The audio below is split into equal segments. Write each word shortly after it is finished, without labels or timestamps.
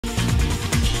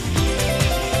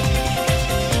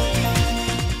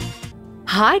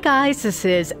Hi guys, this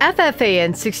is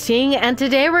FFAN 16 and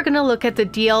today we're going to look at the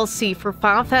DLC for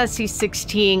Final Fantasy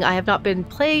 16. I have not been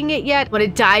playing it yet. I want to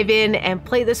dive in and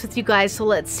play this with you guys, so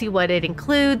let's see what it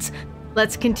includes.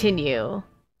 Let's continue.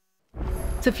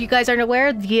 So if you guys aren't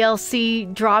aware, the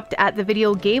DLC dropped at the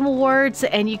Video Game Awards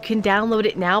and you can download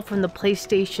it now from the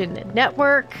PlayStation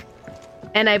Network.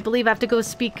 And I believe I have to go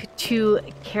speak to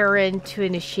Karen to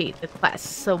initiate the quest.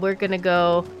 So we're going to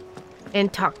go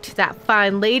and talk to that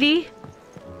fine lady.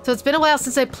 So it's been a while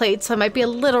since I played, so I might be a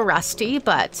little rusty,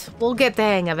 but we'll get the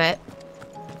hang of it.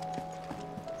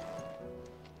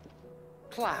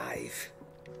 Clive.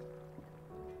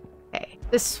 Okay,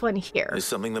 this one here. Is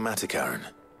something the matter, Karen?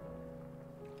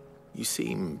 You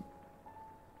seem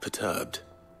perturbed.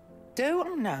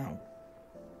 Don't know.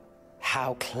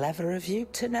 How clever of you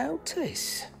to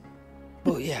notice.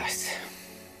 But yes,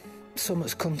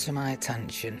 something's come to my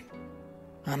attention,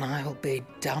 and I'll be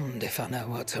damned if I know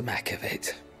what to make of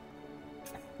it.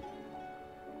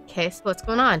 Okay, so what's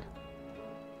going on?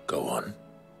 Go on.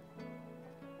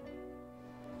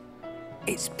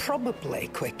 It's probably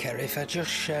quicker if I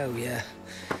just show you.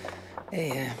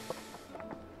 Here.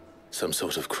 Some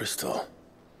sort of crystal.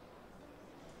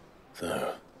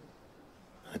 Though,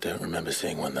 I don't remember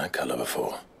seeing one that colour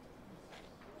before.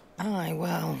 Aye,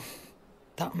 well,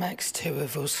 that makes two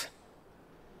of us.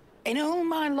 In all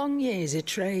my long years of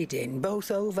trading, both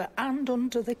over and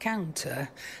under the counter,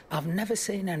 I've never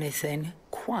seen anything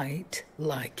quite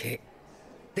like it.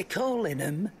 They're calling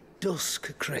them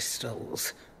dusk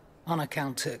crystals, on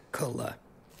account of colour.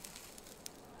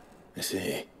 I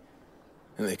see.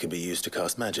 And they can be used to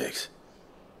cast magics.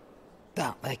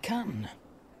 That they can.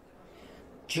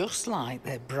 Just like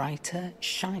their brighter,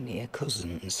 shinier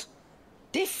cousins.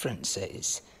 Difference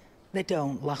is, they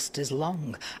don't last as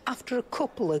long. After a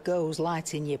couple of goes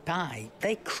lighting your pipe,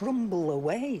 they crumble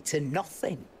away to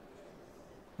nothing.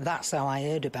 That's how I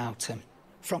heard about them.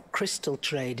 From crystal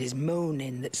traders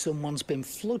moaning that someone's been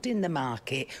flooding the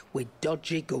market with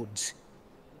dodgy goods.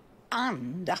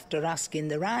 And after asking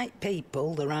the right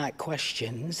people the right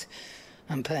questions,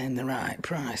 and paying the right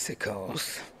price, of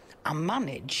course, I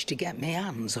managed to get my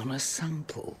hands on a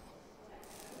sample.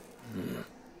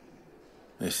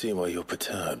 I see why you're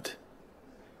perturbed.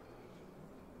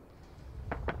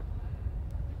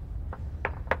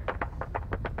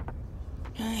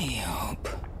 I hope.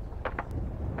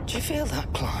 Do you feel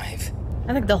that, Clive?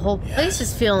 I think the whole place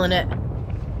is feeling it.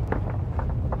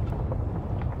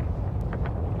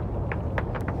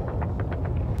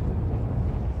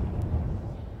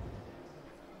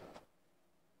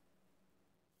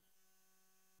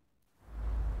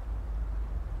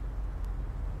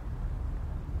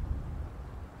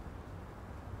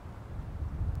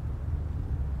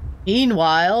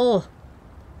 Meanwhile,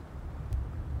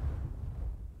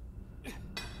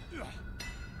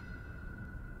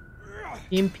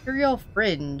 the Imperial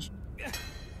Fringe.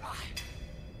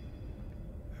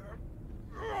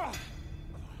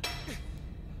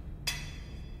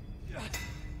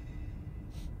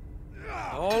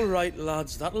 All right,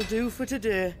 lads, that'll do for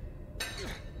today.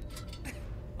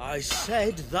 I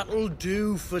said that'll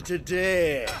do for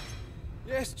today.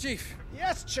 Yes, Chief.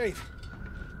 Yes, Chief.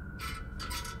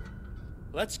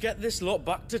 Let's get this lot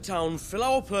back to town, fill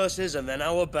our purses and then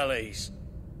our bellies.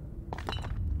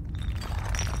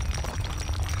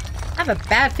 I have a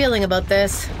bad feeling about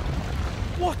this.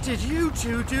 What did you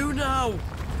two do now?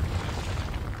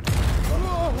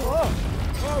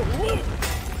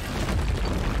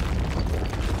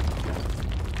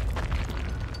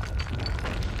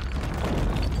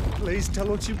 Please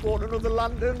tell us you bought another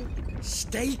lantern.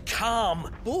 Stay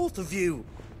calm, both of you.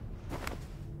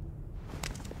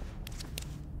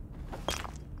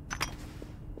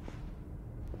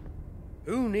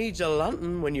 Who needs a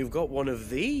lantern when you've got one of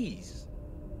these?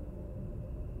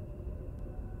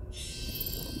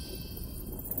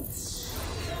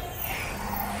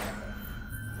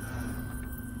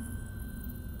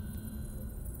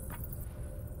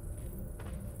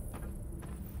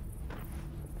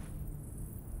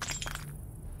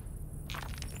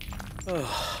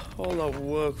 All that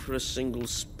work for a single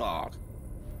spark.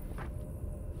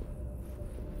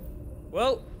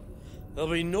 Well,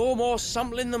 there'll be no more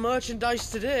sampling the merchandise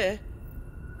today.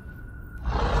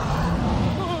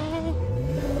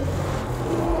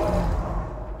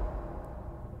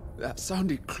 That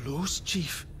sounded close,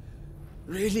 Chief.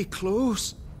 Really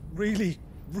close. Really,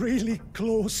 really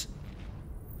close.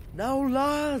 Now,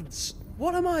 lads,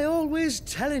 what am I always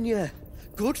telling you?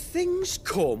 Good things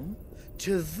come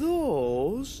to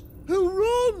those who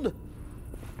run.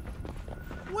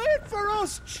 Wait for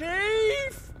us,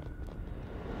 Chief!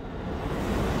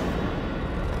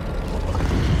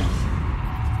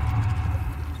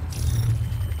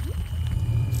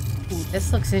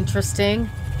 This looks interesting.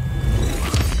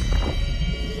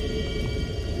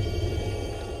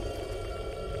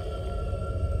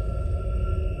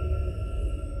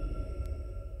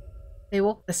 They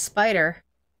woke the spider.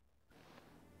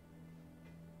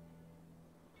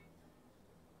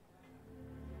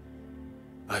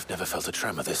 I've never felt a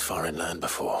tremor this far inland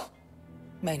before.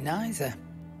 Me neither.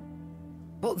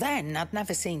 But then, I'd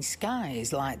never seen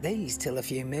skies like these till a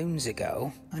few moons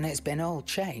ago, and it's been all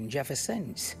change ever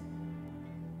since.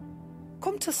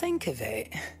 Come to think of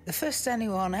it, the first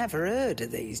anyone ever heard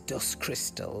of these dust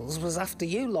crystals was after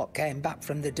you lot came back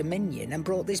from the Dominion and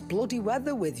brought this bloody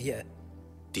weather with you.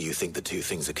 Do you think the two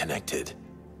things are connected?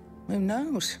 Who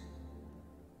knows?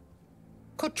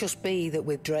 Could just be that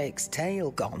with Drake's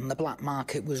tail gone, the black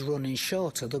market was running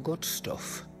short of the good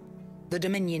stuff. The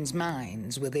Dominion's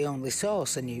mines were the only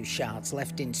source of new shards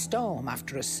left in Storm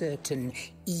after a certain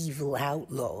evil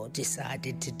outlaw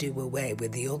decided to do away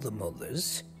with the other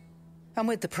mothers. And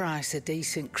with the price of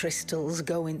decent crystals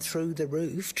going through the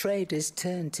roof, traders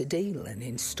turned to dealing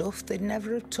in stuff they'd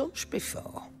never have touched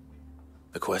before.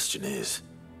 The question is,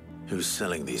 who's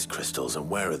selling these crystals and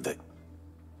where are they?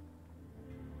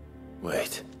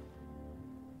 Wait.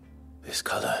 This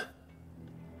color.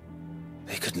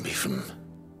 They couldn't be from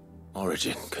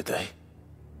Origin, could they?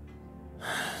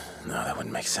 No, that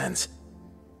wouldn't make sense.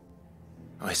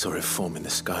 I saw it form in the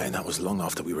sky, and that was long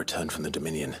after we returned from the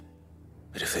Dominion.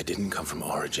 But if they didn't come from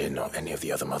Origin or any of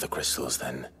the other mother crystals,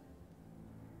 then...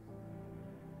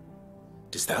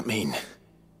 does that mean...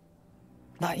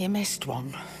 That you missed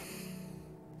one?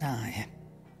 Aye.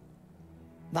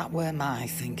 That were my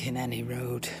thinking, any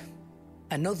road.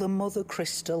 Another mother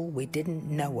crystal we didn't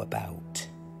know about.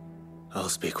 I'll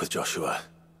speak with Joshua.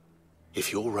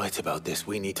 If you're right about this,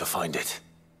 we need to find it.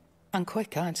 And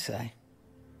quick, I'd say.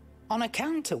 On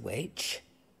account of which,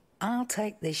 I'll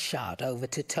take this shard over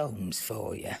to Tomes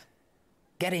for you.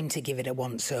 Get him to give it a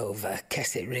once-over,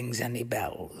 case it rings any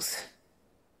bells.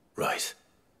 Right.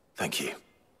 Thank you.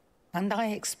 And I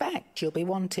expect you'll be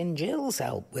wanting Jill's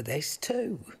help with this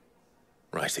too.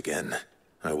 Right again.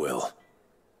 I will.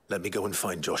 Let me go and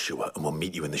find Joshua, and we'll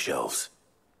meet you in the shelves.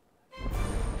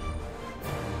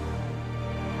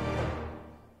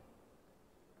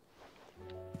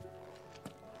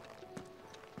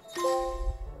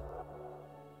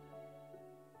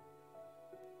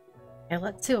 Okay,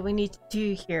 let's see what we need to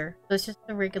do here. So it's just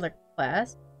a regular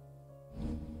quest. If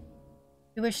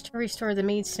you wish to restore the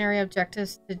main scenario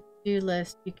objectives to do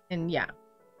list, you can, yeah.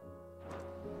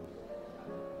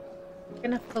 We're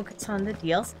gonna focus on the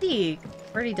DLC.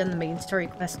 I've already done the main story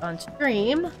quest on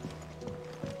stream.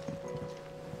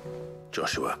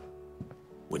 Joshua,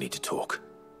 we need to talk.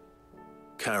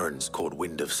 Karen's caught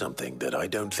wind of something that I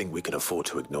don't think we can afford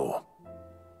to ignore.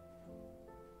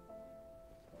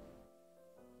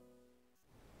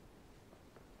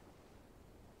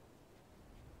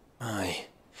 Aye,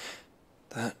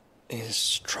 that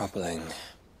is troubling.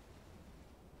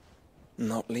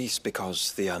 Not least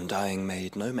because the Undying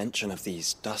made no mention of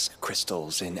these dusk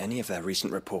crystals in any of their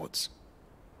recent reports.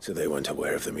 So they weren't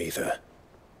aware of them either?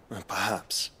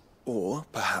 Perhaps. Or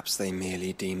perhaps they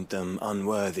merely deemed them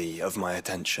unworthy of my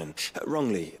attention.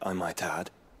 Wrongly, I might add,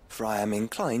 for I am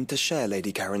inclined to share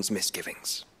Lady Karen's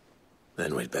misgivings.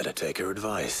 Then we'd better take her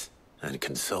advice and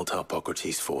consult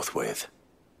Hippocrates forthwith.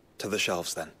 To the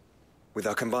shelves, then. With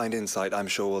our combined insight, I'm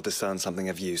sure we'll discern something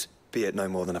of use, be it no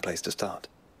more than a place to start.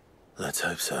 Let's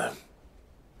hope so.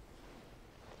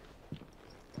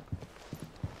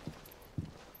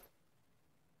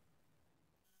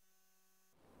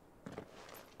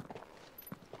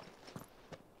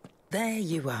 There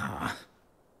you are.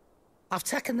 I've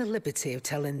taken the liberty of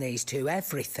telling these two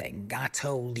everything I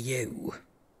told you.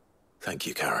 Thank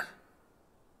you, Karen.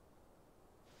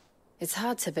 It's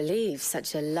hard to believe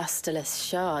such a lusterless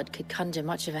shard could conjure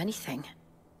much of anything.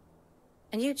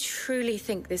 And you truly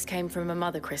think this came from a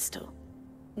mother crystal?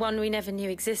 One we never knew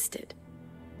existed?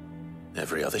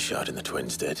 Every other shard in the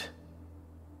Twins did.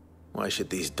 Why should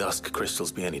these dusk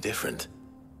crystals be any different?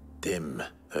 Dim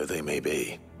though they may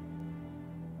be.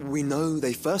 We know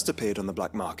they first appeared on the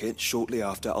black market shortly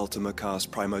after Ultima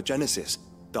cast Primogenesis,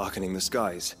 darkening the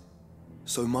skies.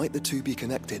 So might the two be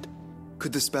connected?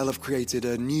 Could the spell have created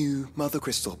a new mother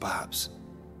crystal, perhaps?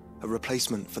 A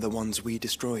replacement for the ones we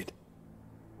destroyed?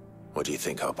 What do you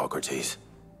think, Hippocrates?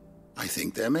 I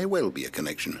think there may well be a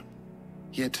connection.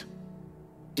 Yet,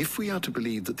 if we are to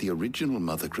believe that the original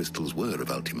mother crystals were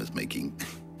of Ultima's making,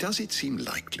 does it seem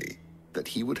likely that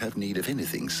he would have need of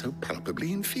anything so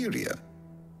palpably inferior?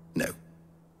 No.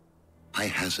 I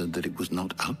hazard that it was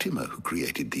not Ultima who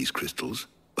created these crystals,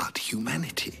 but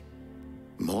humanity.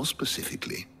 More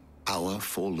specifically, Our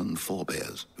fallen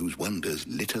forebears, whose wonders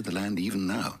litter the land even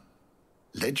now.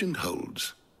 Legend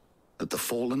holds that the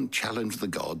fallen challenged the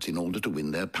gods in order to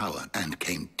win their power, and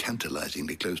came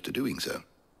tantalizingly close to doing so.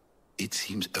 It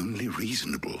seems only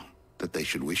reasonable that they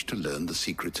should wish to learn the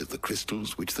secrets of the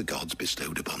crystals which the gods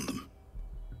bestowed upon them.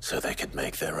 So they could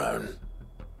make their own.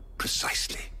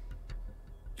 Precisely.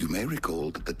 You may recall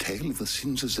that the tale of the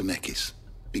sins of Zemeckis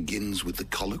begins with the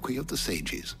colloquy of the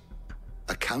sages,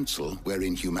 a council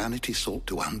wherein humanity sought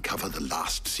to uncover the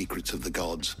last secrets of the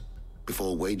gods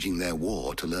before waging their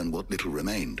war to learn what little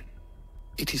remained.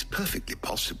 It is perfectly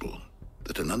possible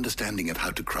that an understanding of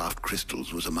how to craft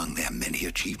crystals was among their many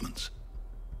achievements.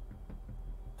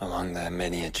 Among their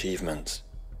many achievements,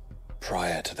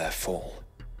 prior to their fall.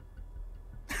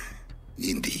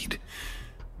 Indeed.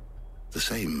 The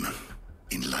same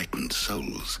enlightened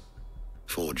souls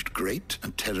forged great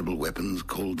and terrible weapons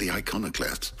called the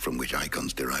iconoclasts, from which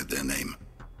icons derived their name,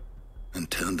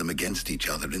 and turned them against each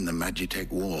other in the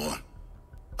Magitech War.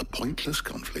 A pointless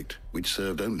conflict which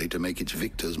served only to make its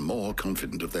victors more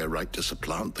confident of their right to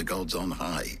supplant the gods on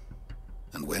high.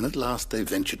 And when at last they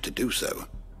ventured to do so,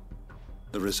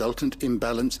 the resultant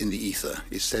imbalance in the ether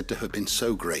is said to have been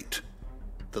so great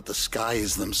that the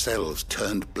skies themselves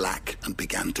turned black and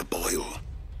began to boil.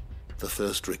 The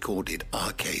first recorded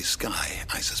arcane sky,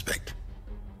 I suspect.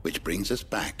 Which brings us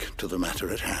back to the matter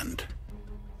at hand.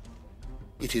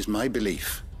 It is my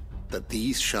belief that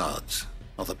these shards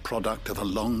are the product of a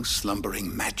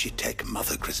long-slumbering Magitech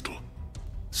mother crystal,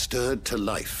 stirred to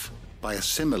life by a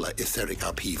similar etheric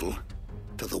upheaval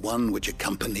to the one which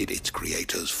accompanied its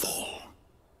creator's fall.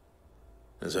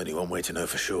 There's only one way to know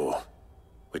for sure.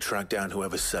 We track down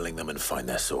whoever's selling them and find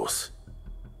their source.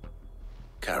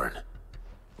 Karen,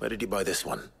 where did you buy this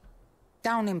one?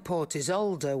 Down in Port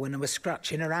Isolde when I was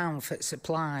scratching around for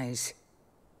supplies.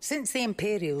 Since the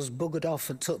Imperials buggered off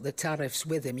and took the tariffs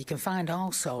with them, you can find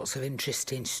all sorts of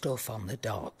interesting stuff on the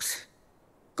docks.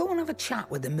 Go and have a chat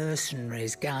with the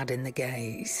mercenaries guarding the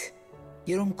gates.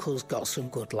 Your uncle's got some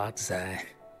good lads there.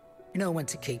 You know when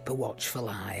to keep a watchful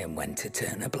eye and when to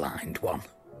turn a blind one.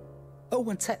 Oh,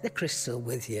 and take the crystal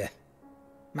with you.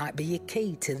 Might be your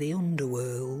key to the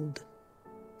underworld.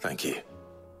 Thank you.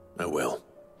 I will.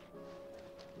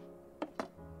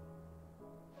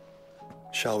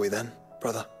 Shall we then,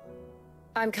 brother?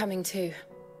 I'm coming too.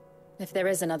 If there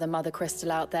is another mother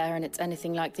crystal out there and it's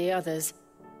anything like the others,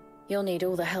 you'll need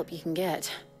all the help you can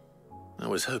get. I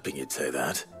was hoping you'd say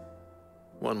that.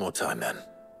 One more time then.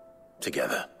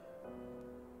 Together.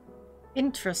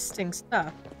 Interesting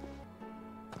stuff.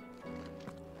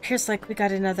 Here's like we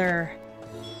got another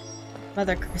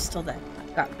mother crystal that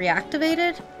got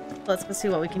reactivated. Let's go see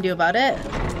what we can do about it.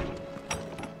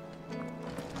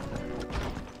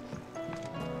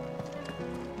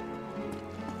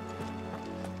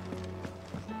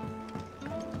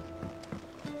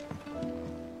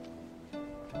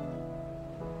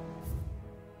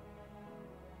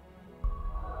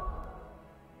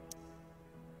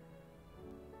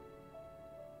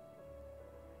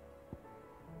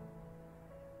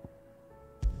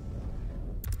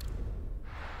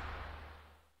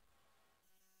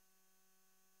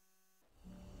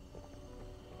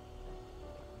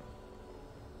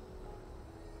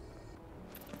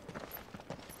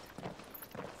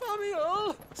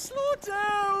 Samuel, slow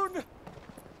down!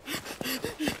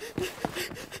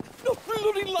 Not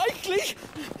bloody likely!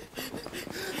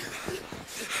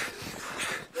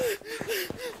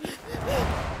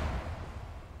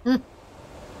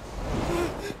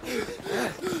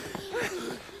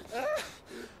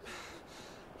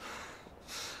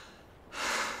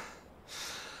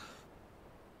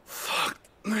 Fuck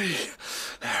me.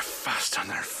 They're fast on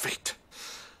their feet.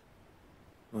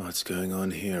 What's going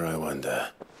on here, I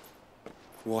wonder?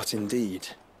 What indeed?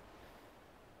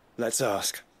 Let's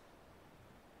ask.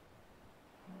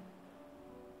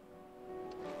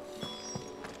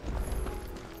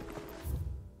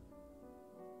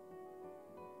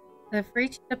 I've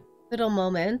reached a pivotal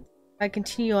moment. If I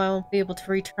continue, I won't be able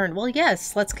to return. Well,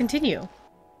 yes, let's continue.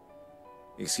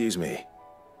 Excuse me.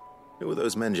 Who were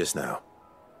those men just now?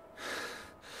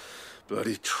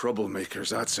 Bloody troublemakers,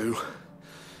 that's who.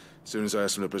 As soon as I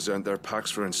asked them to present their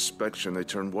packs for inspection, they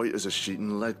turned white as a sheet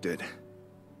and legged it.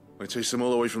 I chased them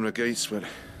all away from the gates, but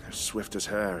they're swift as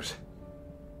hares.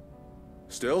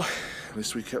 Still, at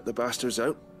least we kept the bastards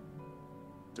out.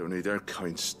 Don't need their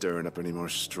kind stirring up any more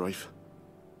strife.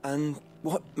 And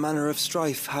what manner of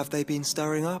strife have they been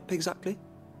stirring up, exactly?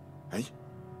 Hey?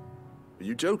 Are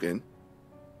you joking?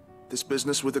 This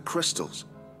business with the crystals?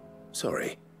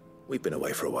 Sorry. We've been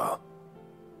away for a while.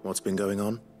 What's been going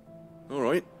on? All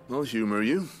right, I'll humor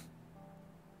you.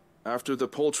 After the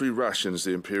paltry rations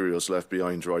the Imperials left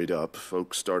behind dried up,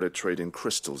 folks started trading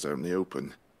crystals out in the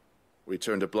open. We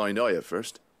turned a blind eye at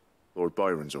first. Lord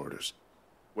Byron's orders.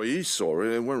 Way he saw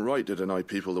it, it weren't right to deny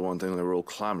people the one thing they were all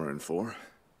clamoring for.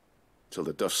 Till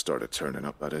the dust started turning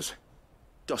up, that is.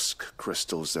 Dusk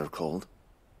crystals, they're called.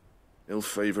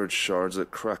 Ill-favored shards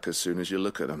that crack as soon as you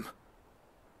look at them.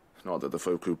 Not that the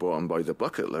folk who bought them by the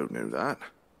bucket load knew that.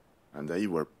 And they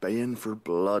were baying for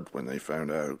blood when they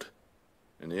found out.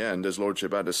 In the end, his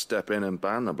lordship had to step in and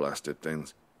ban the blasted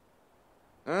things.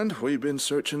 And we've been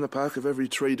searching the pack of every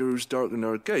trader who's darkened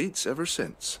our gates ever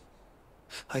since.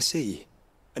 I see.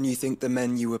 And you think the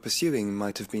men you were pursuing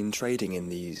might have been trading in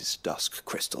these dusk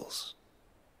crystals?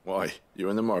 Why,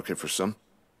 you're in the market for some.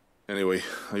 Anyway,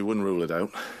 I wouldn't rule it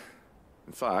out.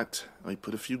 In fact, I'd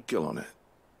put a few gil on it.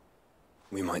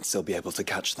 We might still be able to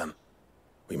catch them.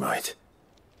 We might.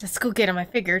 Let's go get him, I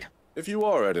figured. If you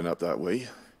are heading up that way,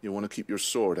 you want to keep your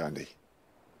sword handy.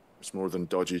 There's more than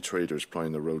dodgy traders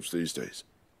plying the roads these days.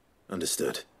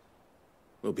 Understood.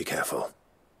 We'll be careful.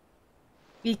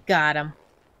 We got him.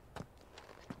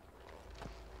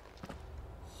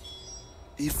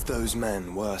 If those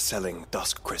men were selling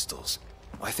dusk crystals,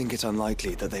 I think it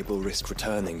unlikely that they will risk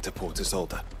returning to Port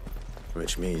Isolde.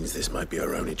 Which means this might be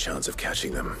our only chance of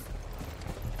catching them.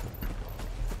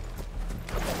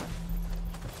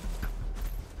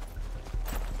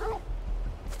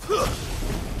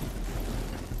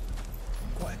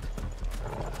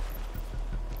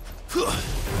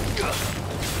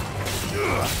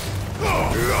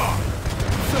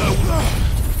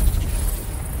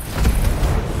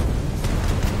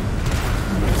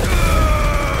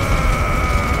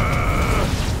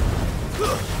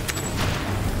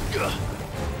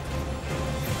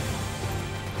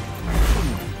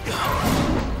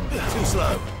 Too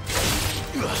slow.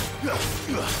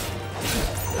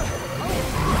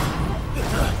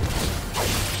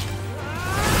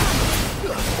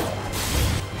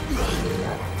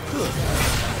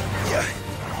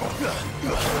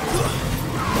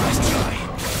 Nice try.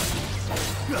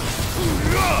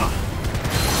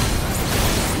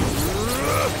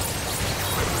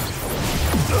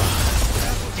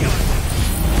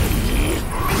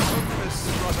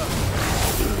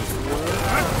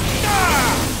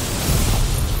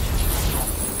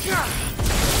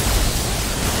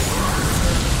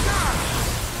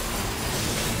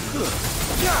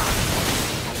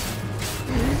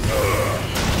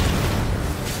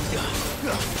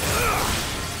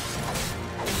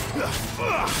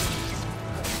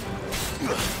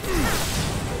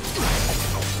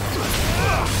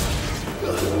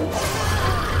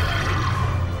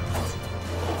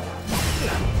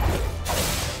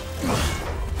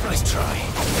 Nice try.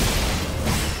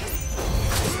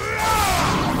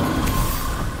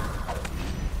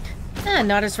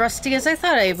 Not as rusty as I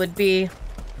thought I would be.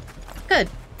 Good.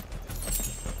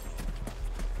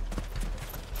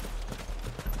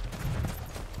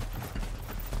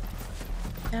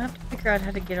 I have to figure out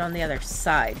how to get on the other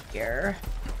side here.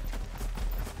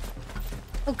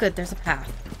 Oh good, there's a path.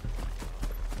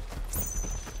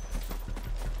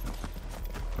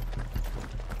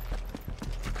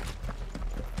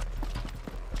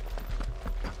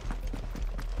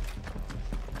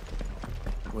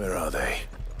 Where are they?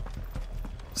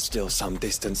 Still some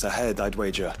distance ahead, I'd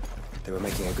wager. They were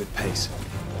making a good pace.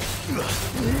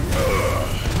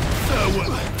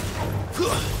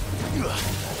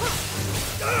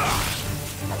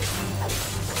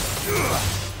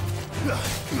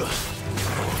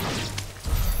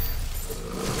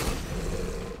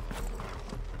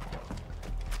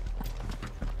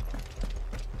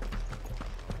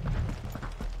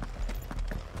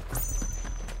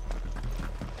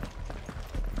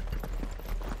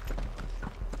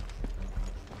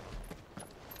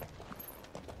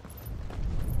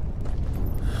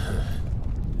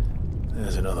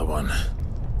 There's another one.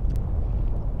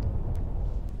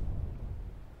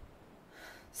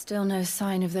 Still no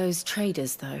sign of those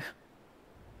traders, though.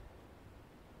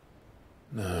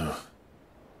 No.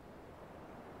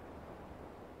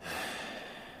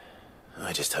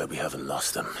 I just hope we haven't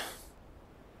lost them.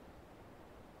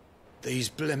 These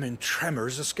blimmin'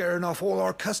 tremors are scaring off all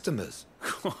our customers.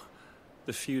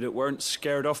 The few that weren't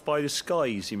scared off by the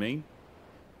skies, you mean?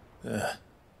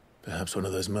 Perhaps one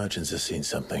of those merchants has seen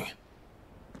something.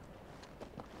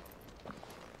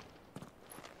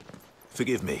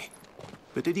 Forgive me,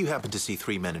 but did you happen to see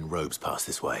 3 men in robes pass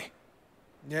this way?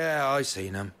 Yeah, I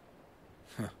seen them.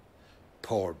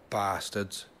 Poor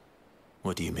bastards.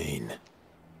 What do you mean?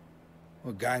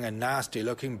 A gang of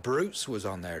nasty-looking brutes was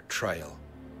on their trail.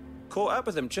 Caught up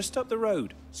with them just up the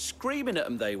road. Screaming at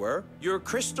them they were. Your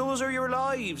crystals or your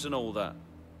lives and all that.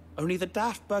 Only the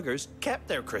daft buggers kept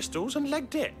their crystals and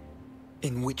legged it.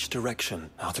 In which direction,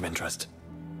 out of interest?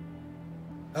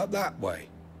 Up that way.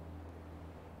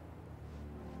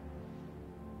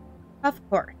 Of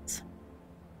course.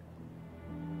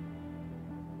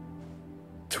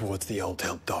 Towards the Old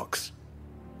Hill docks.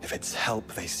 If it's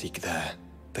help they seek there,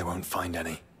 they won't find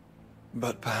any.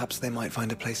 But perhaps they might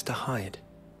find a place to hide.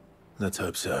 Let's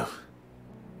hope so.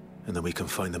 And that we can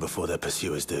find them before their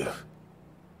pursuers do.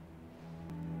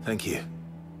 Thank you.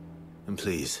 And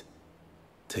please,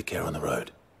 take care on the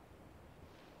road.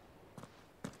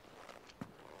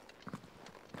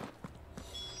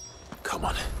 Come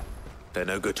on. They're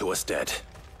no good to us dead.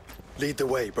 Lead the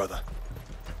way, brother.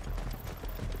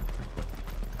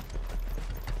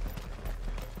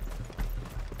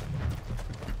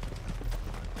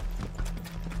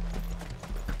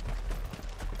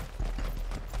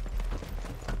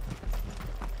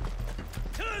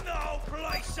 Turn the whole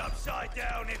place upside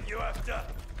down if you have to.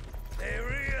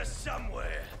 They're here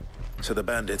somewhere. So the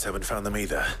bandits haven't found them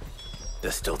either.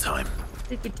 There's still time.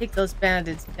 We could take those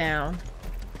bandits down.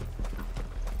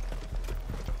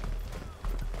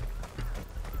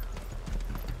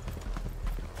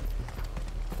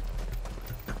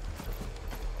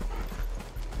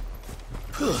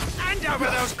 Hand over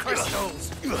those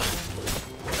crystals!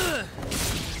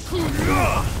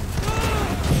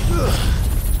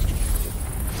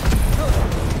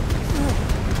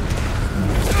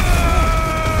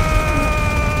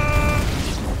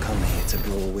 Come here to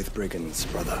brawl with brigands,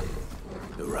 brother.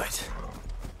 You're right.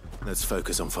 Let's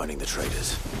focus on finding the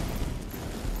traitors.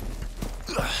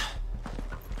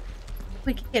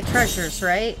 We could get treasures,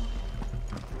 right?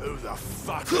 Who the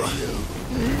fuck are you?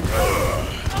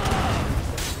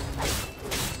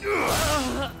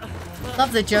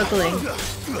 Love the juggling.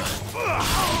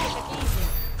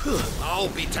 I'll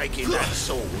be taking that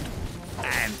sword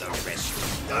and the rest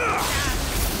of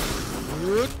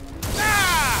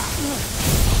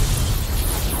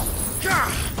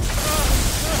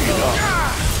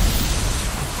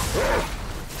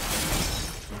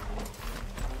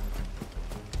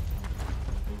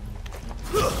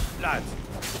Lads.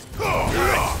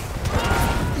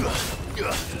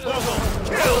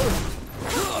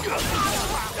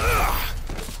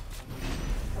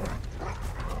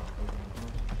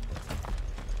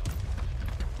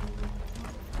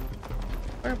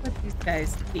 Where would these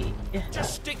guys be?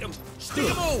 Just stick them! Stick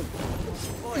them all!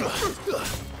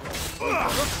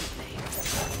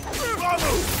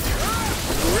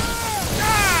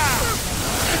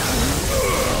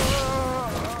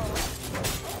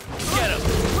 Get him!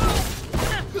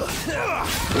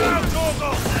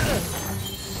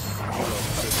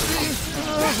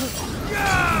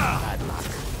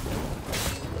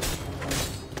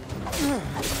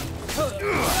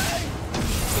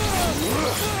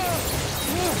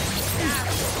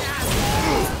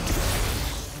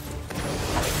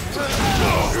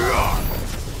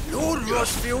 Lord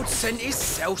Rossfield sent his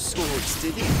cell swords,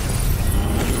 did he?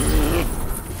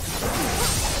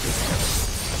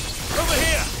 Over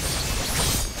here!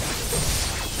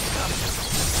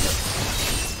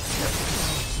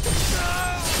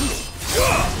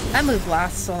 That move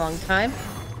lasts a long time.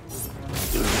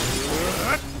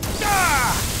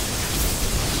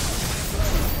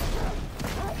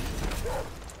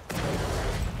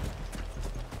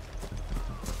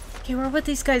 Okay, where would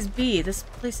these guys be? This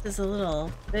place is a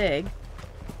little big.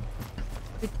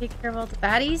 We take care of all the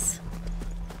baddies?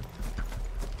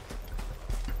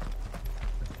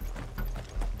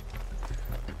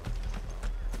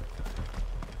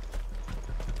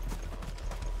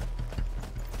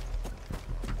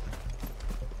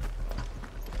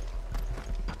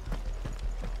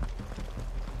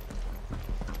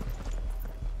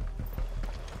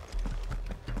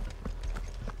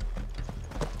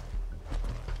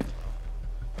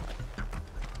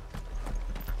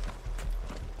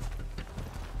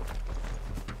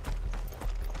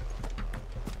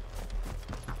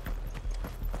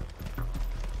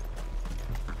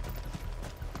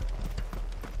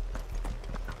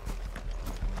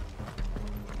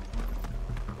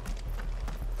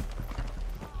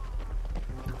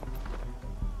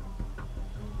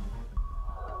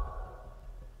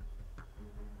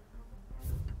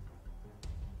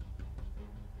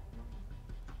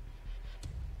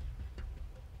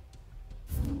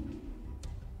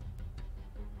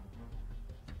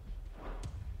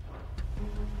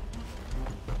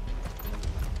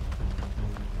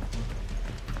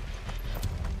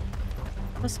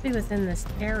 Supposed to be within this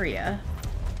area.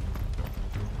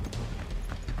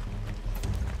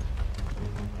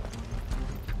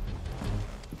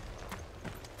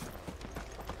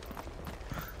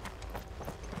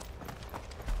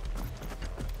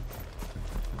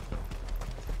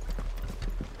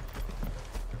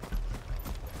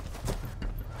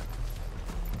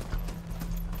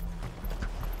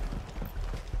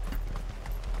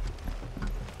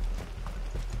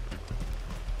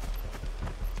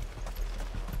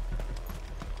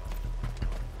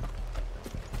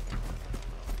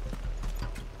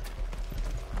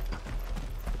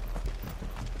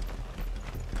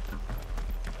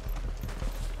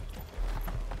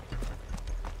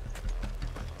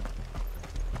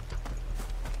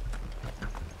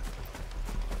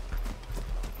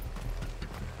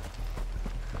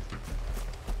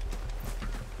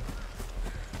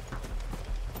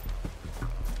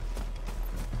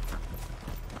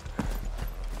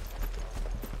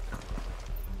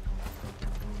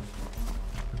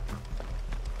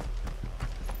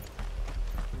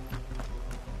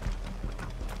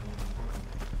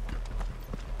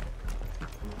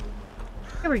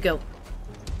 Here we go.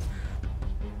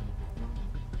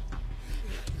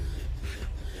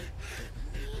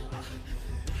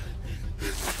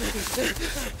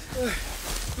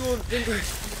 Don't think we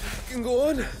can go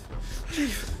on.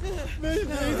 Chief,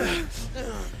 maybe.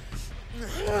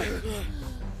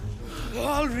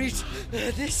 I'll read.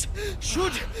 This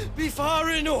should be far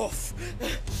enough.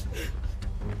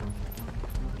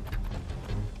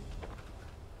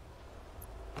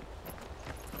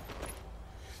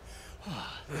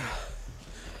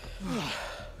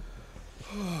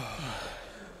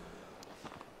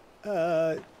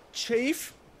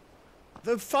 Chief?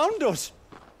 They've found us.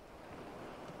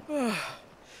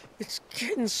 It's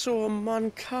getting so a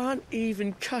man can't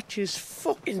even catch his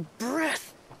fucking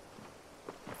breath.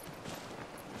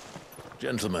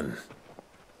 Gentlemen,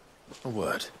 a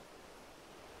word.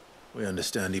 We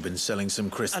understand you've been selling some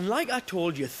crystals. And like I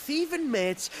told your thieving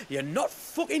mates, you're not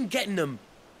fucking getting them.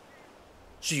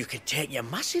 So you can take your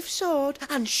massive sword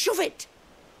and shove it.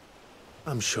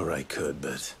 I'm sure I could,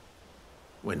 but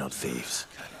we're not thieves.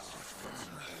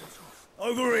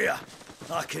 Over here.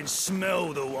 I can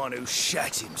smell the one who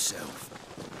shat himself.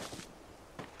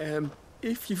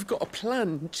 If you've got a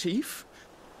plan, Chief,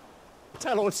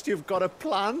 tell us you've got a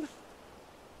plan.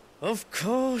 Of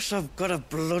course I've got a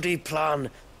bloody plan.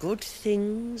 Good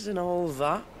things and all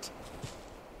that.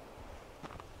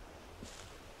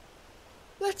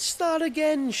 Let's start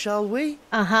again, shall we?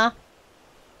 Uh-huh.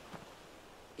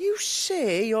 You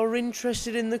say you're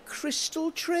interested in the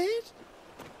crystal trade?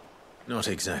 Not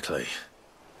exactly.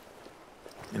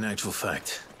 In actual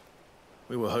fact,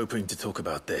 we were hoping to talk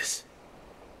about this.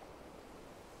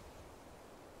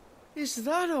 Is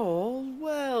that all?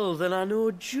 Well, then I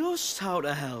know just how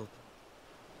to help.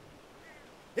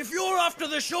 If you're after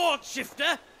the short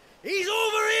shifter, he's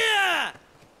over here!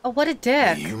 Oh, what a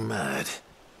dick. Are you mad?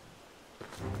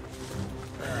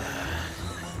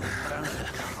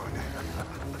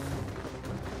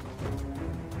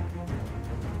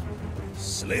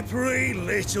 Slippery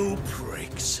little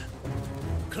pricks.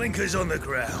 Clinkers on the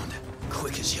ground,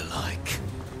 quick as you like.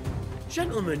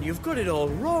 Gentlemen, you've got it all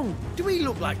wrong. Do we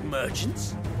look like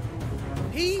merchants?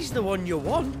 He's the one you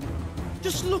want.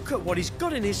 Just look at what he's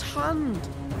got in his hand.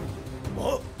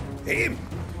 What? Him?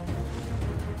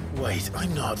 Wait,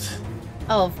 I'm not.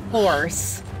 Oh, of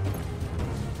course.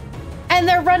 And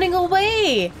they're running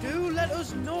away. Do let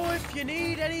us know if you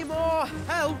need any more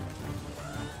help.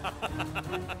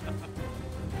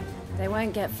 They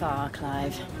won't get far,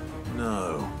 Clive.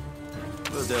 No,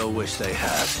 but they'll wish they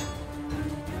had.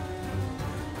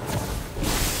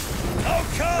 I'll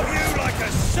carve you like a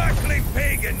suckling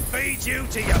pig and feed you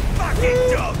to your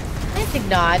fucking dog! I think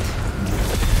not.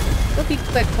 It'll be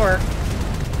quick work.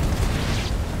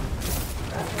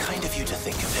 Kind of you to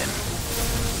think of him.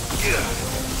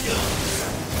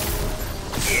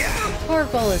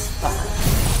 Torgal is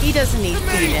fine. He doesn't need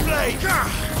feeding.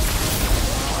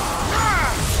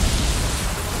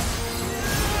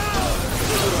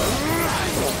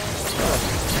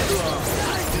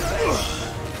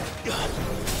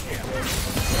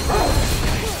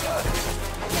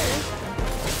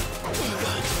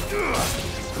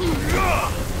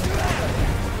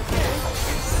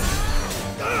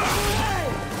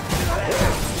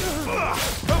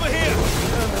 Over here!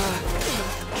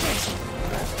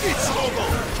 It's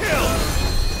Torgal! Kill!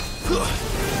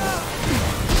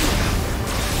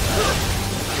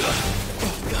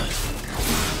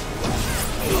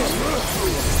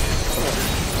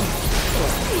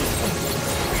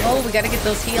 Oh, we gotta get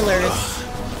those healers.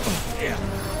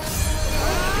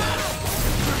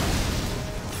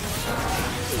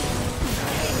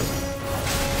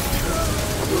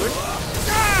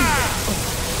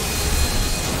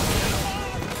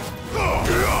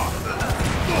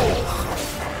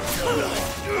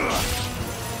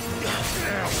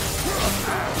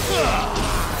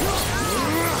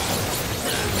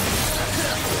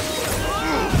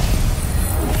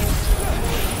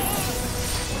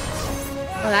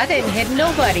 Well, that didn't hit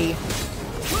nobody.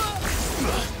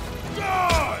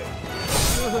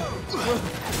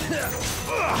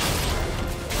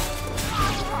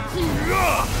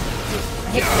 I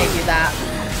hate when they do that.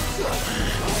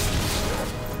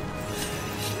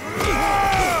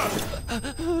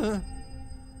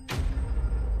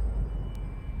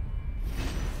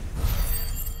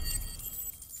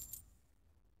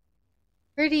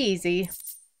 Pretty easy.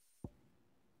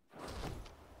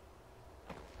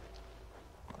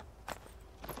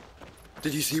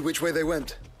 Did you see which way they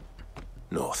went?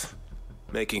 North.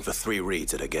 Making for 3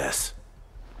 reads at a guess.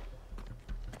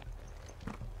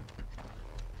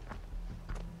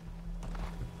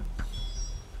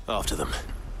 After them.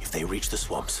 If they reach the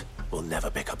swamps, we'll never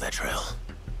pick up their trail.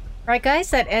 Alright guys,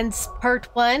 that ends part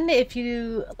 1. If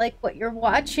you like what you're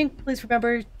watching, please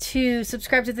remember to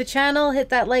subscribe to the channel, hit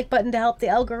that like button to help the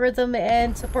algorithm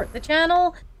and support the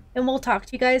channel. And we'll talk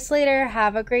to you guys later.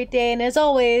 Have a great day, and as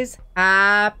always,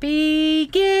 happy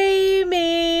gaming!